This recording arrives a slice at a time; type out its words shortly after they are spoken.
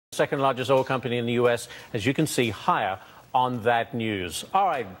Second largest oil company in the U.S., as you can see, higher on that news. All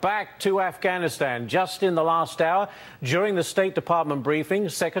right, back to Afghanistan. Just in the last hour, during the State Department briefing,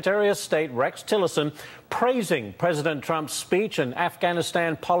 Secretary of State Rex Tillerson praising President Trump's speech and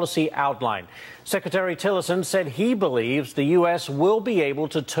Afghanistan policy outline. Secretary Tillerson said he believes the U.S. will be able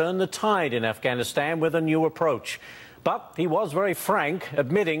to turn the tide in Afghanistan with a new approach. But he was very frank,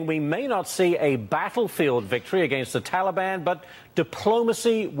 admitting we may not see a battlefield victory against the Taliban, but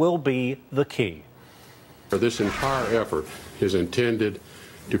diplomacy will be the key. This entire effort is intended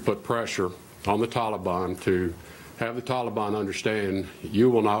to put pressure on the Taliban, to have the Taliban understand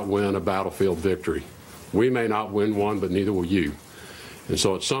you will not win a battlefield victory. We may not win one, but neither will you. And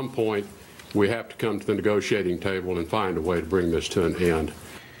so at some point, we have to come to the negotiating table and find a way to bring this to an end.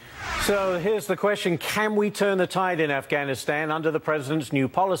 So here's the question. Can we turn the tide in Afghanistan under the president's new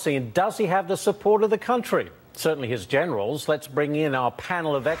policy? And does he have the support of the country? Certainly his generals. Let's bring in our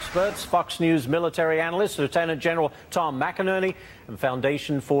panel of experts. Fox News military analyst, Lieutenant General Tom McInerney, and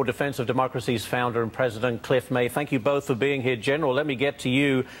Foundation for Defense of Democracy's founder and president, Cliff May. Thank you both for being here. General, let me get to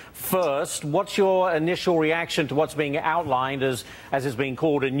you first. What's your initial reaction to what's being outlined as is being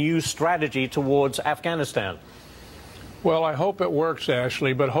called a new strategy towards Afghanistan? Well, I hope it works,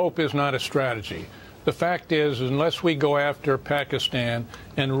 Ashley, but hope is not a strategy. The fact is, unless we go after Pakistan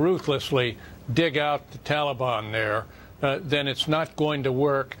and ruthlessly dig out the Taliban there, then it's not going to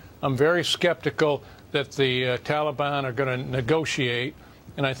work. I'm very skeptical that the Taliban are going to negotiate,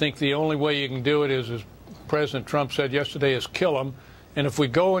 and I think the only way you can do it is, as President Trump said yesterday, is kill them. And if we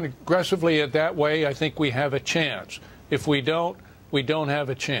go aggressively that way, I think we have a chance. If we don't have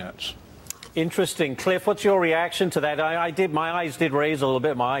a chance. Interesting. Cliff, what's your reaction to that? My eyes did raise a little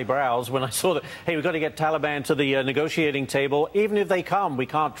bit, my eyebrows, when I saw that, hey, we've got to get Taliban to the negotiating table. Even if they come, we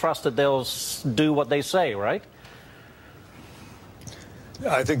can't trust that they'll do what they say, right?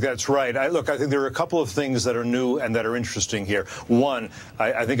 I think that's right. Look, I think there are a couple of things that are new and that are interesting here. One,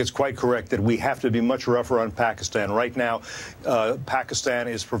 I think it's quite correct that we have to be much rougher on Pakistan. Right now, Pakistan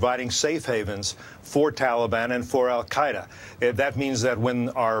is providing safe havens for Taliban and for al-Qaeda. That means that when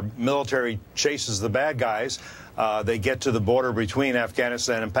our military chases the bad guys, they get to the border between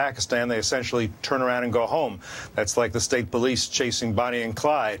Afghanistan and Pakistan, they essentially turn around and go home. That's like the state police chasing Bonnie and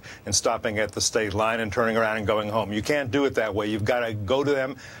Clyde and stopping at the state line and turning around and going home. You can't do it that way. You've got to go to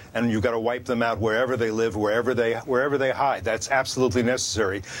them and you've got to wipe them out wherever they live, wherever they hide. That's absolutely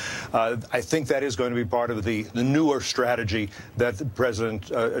necessary. I think that is going to be part of the newer strategy that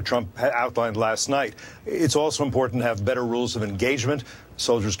President Trump outlined last night. It's also important to have better rules of engagement.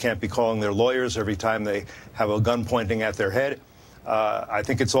 Soldiers can't be calling their lawyers every time they have a gun pointing at their head. I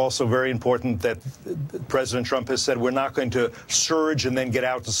think it's also very important that President Trump has said we're not going to surge and then get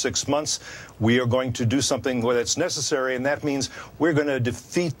out to 6 months. We are going to do something where it's necessary, and that means we're going to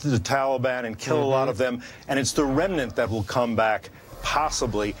defeat the Taliban and kill a lot of them, and it's the remnant that will come back,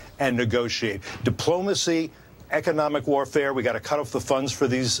 possibly, and negotiate. Diplomacy, economic warfare. We got to cut off the funds for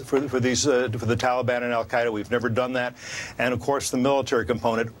the Taliban and al-Qaeda. We've never done that. And of course, the military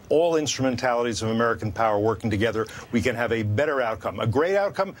component, all instrumentalities of American power working together, we can have a better outcome. A great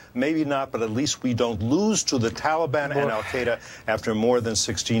outcome, maybe not, but at least we don't lose to the Taliban and al-Qaeda after more than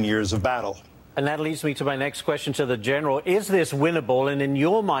 16 years of battle. And that leads me to my next question to the General. Is this winnable? And in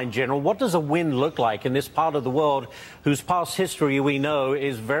your mind, General, what does a win look like in this part of the world whose past history we know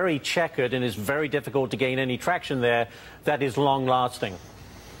is very checkered and is very difficult to gain any traction there that is long-lasting?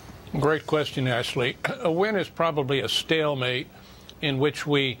 Great question, Ashley. A win is probably a stalemate in which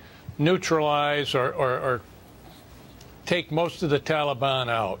we neutralize or take most of the Taliban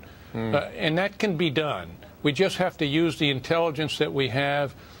out. And that can be done. We just have to use the intelligence that we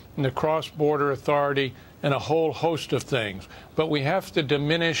have and the cross-border authority and a whole host of things. But we have to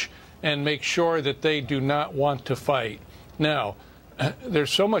diminish and make sure that they do not want to fight. Now,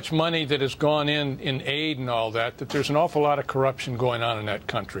 there's so much money that has gone in aid and all that there's an awful lot of corruption going on in that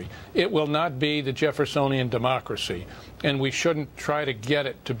country. It will not be the Jeffersonian democracy, and we shouldn't try to get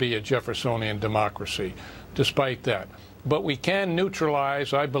it to be a Jeffersonian democracy, despite that. But we can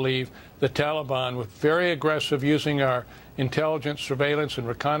neutralize, I believe, the Taliban with very aggressive using our intelligence, surveillance, and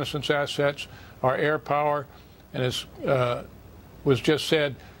reconnaissance assets, our air power, and as was just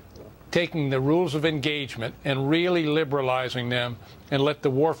said, taking the rules of engagement and really liberalizing them and let the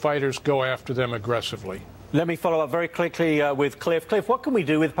war fighters go after them aggressively. Let me follow up very quickly with Cliff. Cliff, what can we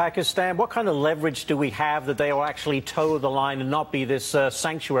do with Pakistan? What kind of leverage do we have that they will actually toe the line and not be this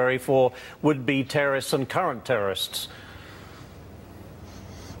sanctuary for would-be terrorists and current terrorists?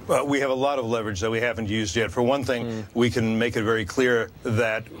 Well, we have a lot of leverage that we haven't used yet. For one thing, we can make it very clear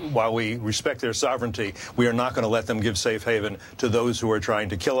that while we respect their sovereignty, we are not going to let them give safe haven to those who are trying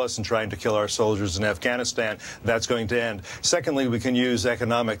to kill us and trying to kill our soldiers in Afghanistan. That's going to end. Secondly, we can use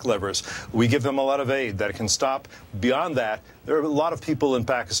economic levers. We give them a lot of aid that can stop. Beyond that, there are a lot of people in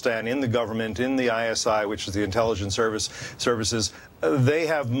Pakistan, in the government, in the ISI, which is the intelligence services. They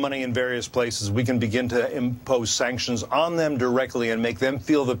have money in various places. We can begin to impose sanctions on them directly and make them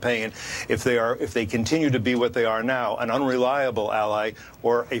feel the pain if they continue to be what they are now, an unreliable ally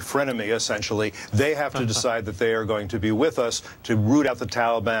or a frenemy, essentially. They have to decide that they are going to be with us to root out the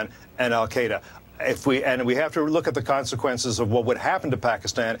Taliban and al-Qaeda. We have to look at the consequences of what would happen to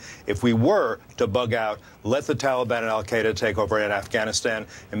Pakistan if we were to bug out, let the Taliban and al-Qaeda take over in Afghanistan.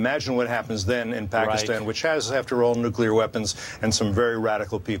 Imagine what happens then in Pakistan, right, which has, after all, nuclear weapons and some very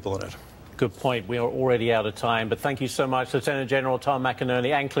radical people in it. Good point. We are already out of time, but thank you so much, Lieutenant General Tom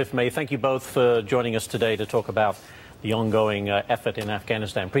McInerney and Cliff May. Thank you both for joining us today to talk about the ongoing effort in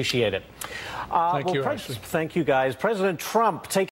Afghanistan. Appreciate it. Thank you, Ashley. Thank you, guys. President Trump taking